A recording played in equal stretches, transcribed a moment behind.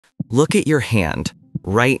Look at your hand,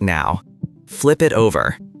 right now. Flip it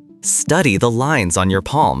over. Study the lines on your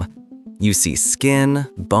palm. You see skin,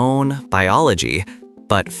 bone, biology,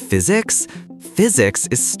 but physics? Physics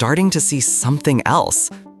is starting to see something else.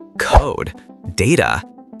 Code, data,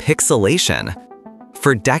 pixelation.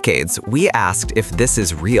 For decades, we asked if this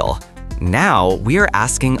is real. Now, we are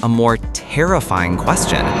asking a more terrifying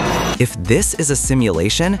question. If this is a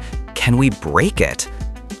simulation, can we break it?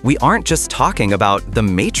 We aren't just talking about the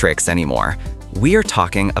Matrix anymore. We are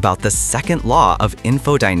talking about the second law of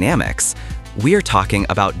infodynamics. We are talking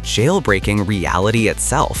about jailbreaking reality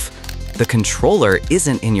itself. The controller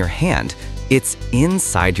isn't in your hand, it's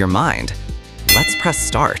inside your mind. Let's press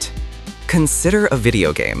start. Consider a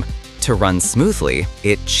video game. To run smoothly,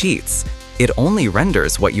 it cheats. It only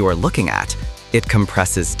renders what you are looking at. It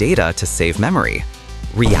compresses data to save memory.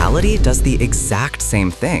 Reality does the exact same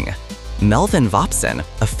thing. Melvin Vopson,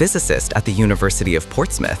 a physicist at the University of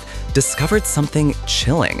Portsmouth, discovered something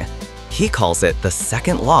chilling. He calls it the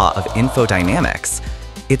second law of infodynamics.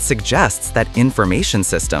 It suggests that information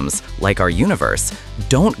systems, like our universe,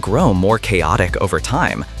 don't grow more chaotic over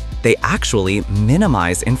time. They actually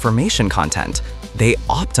minimize information content. They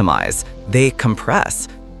optimize, they compress,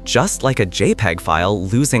 just like a JPEG file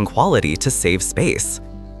losing quality to save space.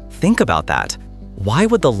 Think about that. Why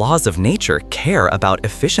would the laws of nature care about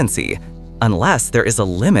efficiency? Unless there is a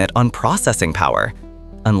limit on processing power.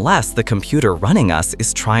 Unless the computer running us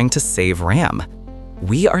is trying to save RAM.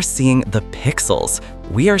 We are seeing the pixels.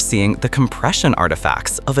 We are seeing the compression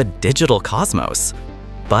artifacts of a digital cosmos.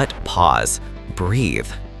 But pause, breathe.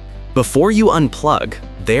 Before you unplug,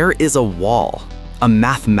 there is a wall, a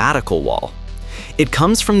mathematical wall. It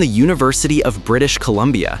comes from the University of British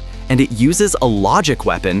Columbia, and it uses a logic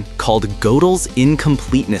weapon called Gödel's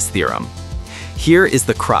Incompleteness theorem. Here is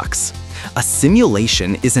the crux. A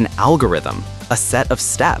simulation is an algorithm, a set of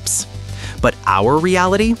steps. But our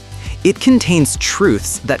reality? It contains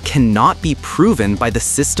truths that cannot be proven by the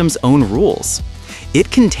system's own rules.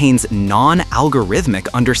 It contains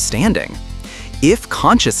non-algorithmic understanding. If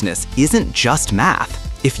consciousness isn't just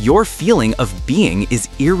math, if your feeling of being is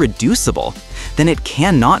irreducible, then it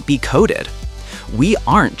cannot be coded. We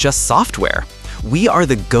aren't just software. We are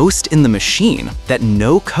the ghost in the machine that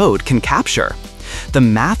no code can capture. The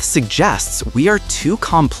math suggests we are too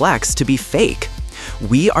complex to be fake.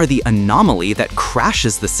 We are the anomaly that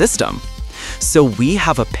crashes the system. So we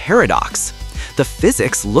have a paradox. The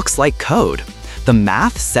physics looks like code. The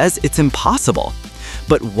math says it's impossible.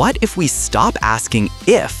 But what if we stop asking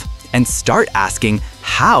if and start asking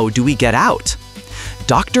how do we get out?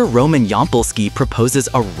 Dr. Roman Yampolsky proposes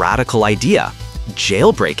a radical idea: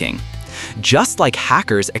 jailbreaking. Just like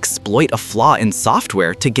hackers exploit a flaw in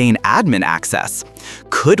software to gain admin access,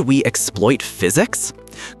 could we exploit physics?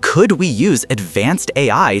 Could we use advanced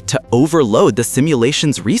AI to overload the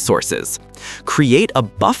simulation's resources? Create a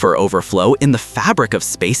buffer overflow in the fabric of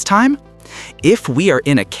space-time? If we are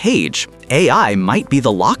in a cage, AI might be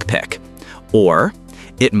the lockpick. Or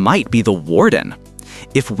it might be the warden.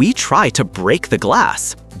 If we try to break the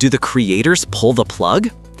glass, do the creators pull the plug?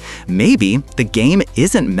 Maybe the game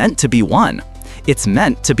isn't meant to be won. It's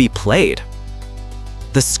meant to be played.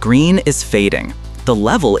 The screen is fading. The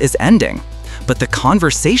level is ending. But the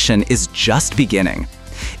conversation is just beginning.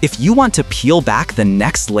 If you want to peel back the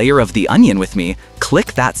next layer of the onion with me,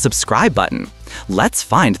 click that subscribe button. Let's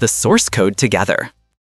find the source code together.